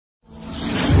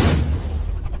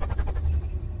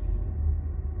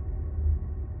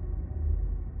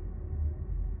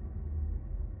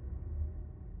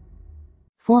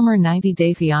Former 90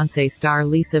 Day Fiancé star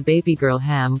Lisa Babygirl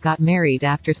Ham got married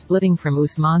after splitting from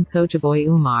Usman Sojaboy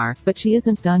Umar, but she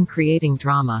isn't done creating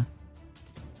drama.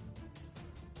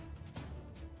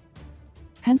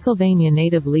 Pennsylvania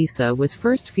native Lisa was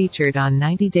first featured on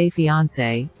 90 Day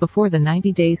Fiancé, before the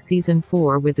 90 Days Season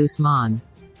 4 with Usman.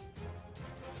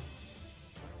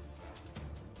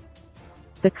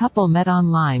 The couple met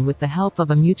online with the help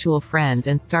of a mutual friend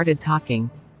and started talking.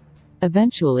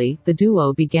 Eventually, the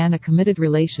duo began a committed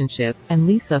relationship, and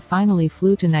Lisa finally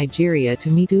flew to Nigeria to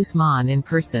meet Usman in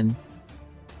person.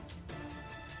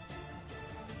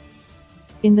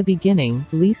 In the beginning,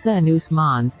 Lisa and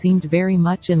Usman seemed very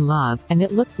much in love, and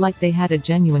it looked like they had a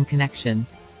genuine connection.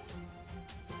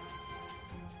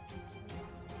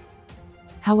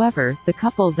 However, the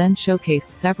couple then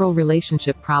showcased several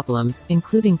relationship problems,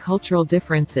 including cultural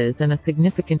differences and a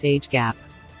significant age gap.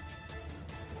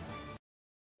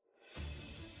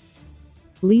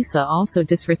 Lisa also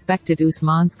disrespected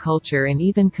Usman's culture and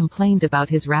even complained about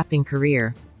his rapping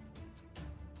career.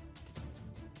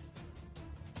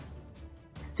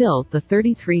 Still, the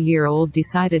 33-year-old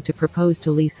decided to propose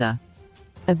to Lisa.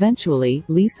 Eventually,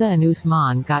 Lisa and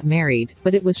Usman got married,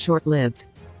 but it was short-lived.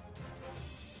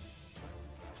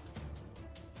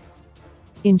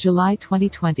 In July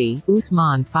 2020,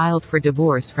 Usman filed for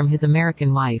divorce from his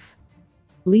American wife.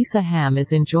 Lisa Ham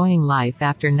is enjoying life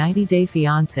after 90 Day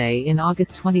Fiancé. In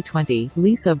August 2020,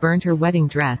 Lisa burned her wedding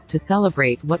dress to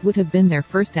celebrate what would have been their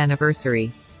first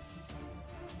anniversary.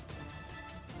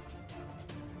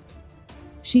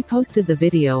 She posted the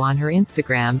video on her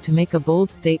Instagram to make a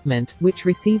bold statement, which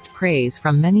received praise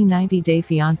from many 90 Day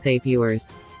Fiancé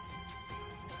viewers.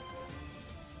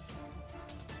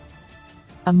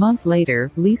 A month later,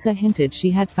 Lisa hinted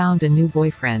she had found a new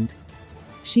boyfriend.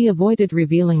 She avoided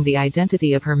revealing the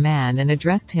identity of her man and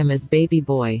addressed him as baby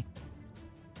boy.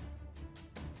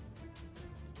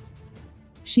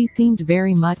 She seemed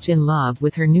very much in love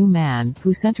with her new man,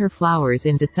 who sent her flowers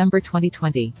in December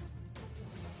 2020.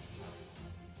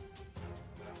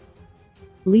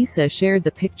 Lisa shared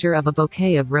the picture of a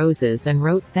bouquet of roses and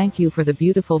wrote, "Thank you for the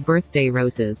beautiful birthday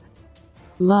roses.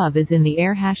 Love is in the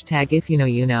air. #if you know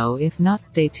you know, if not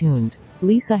stay tuned."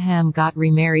 Lisa Ham got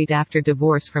remarried after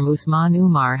divorce from Usman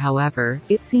Umar. However,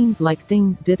 it seems like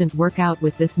things didn't work out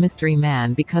with this mystery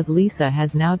man because Lisa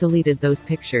has now deleted those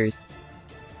pictures.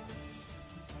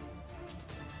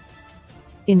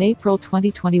 In April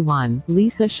 2021,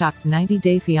 Lisa shocked 90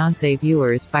 Day Fiancé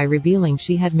viewers by revealing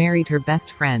she had married her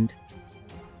best friend.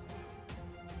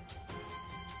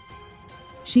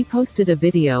 She posted a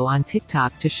video on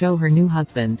TikTok to show her new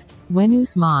husband. When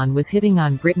Usman was hitting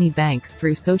on Brittany Banks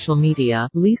through social media,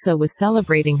 Lisa was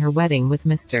celebrating her wedding with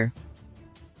Mr.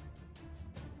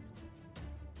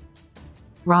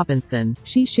 Robinson.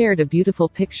 She shared a beautiful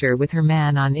picture with her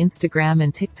man on Instagram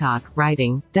and TikTok,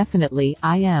 writing, "Definitely,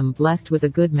 I am blessed with a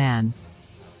good man."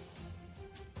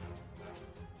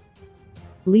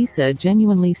 Lisa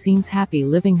genuinely seems happy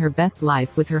living her best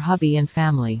life with her hubby and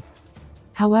family.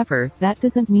 However, that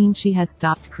doesn't mean she has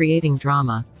stopped creating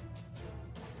drama.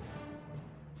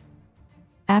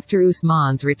 After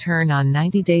Usman's return on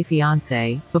 90 Day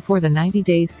Fiancé, before the 90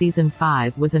 Days Season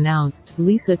 5 was announced,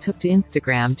 Lisa took to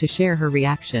Instagram to share her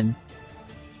reaction.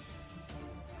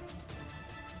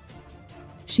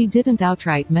 She didn't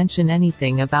outright mention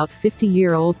anything about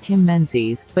 50-year-old Kim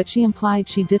Menzies, but she implied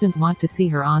she didn't want to see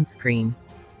her on screen.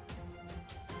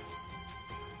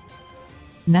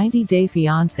 90 Day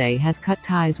Fiancé has cut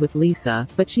ties with Lisa,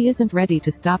 but she isn't ready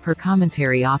to stop her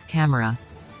commentary off camera.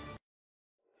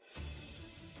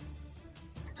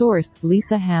 Source: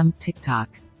 Lisa Ham, TikTok.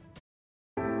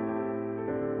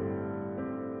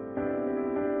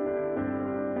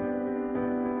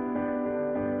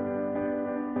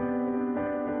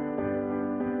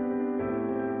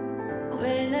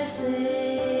 When I said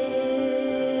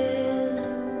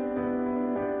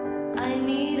I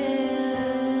needed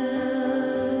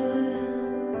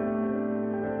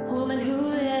a woman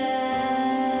who am,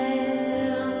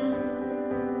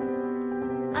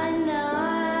 I know,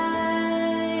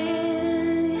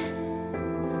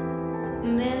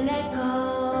 man.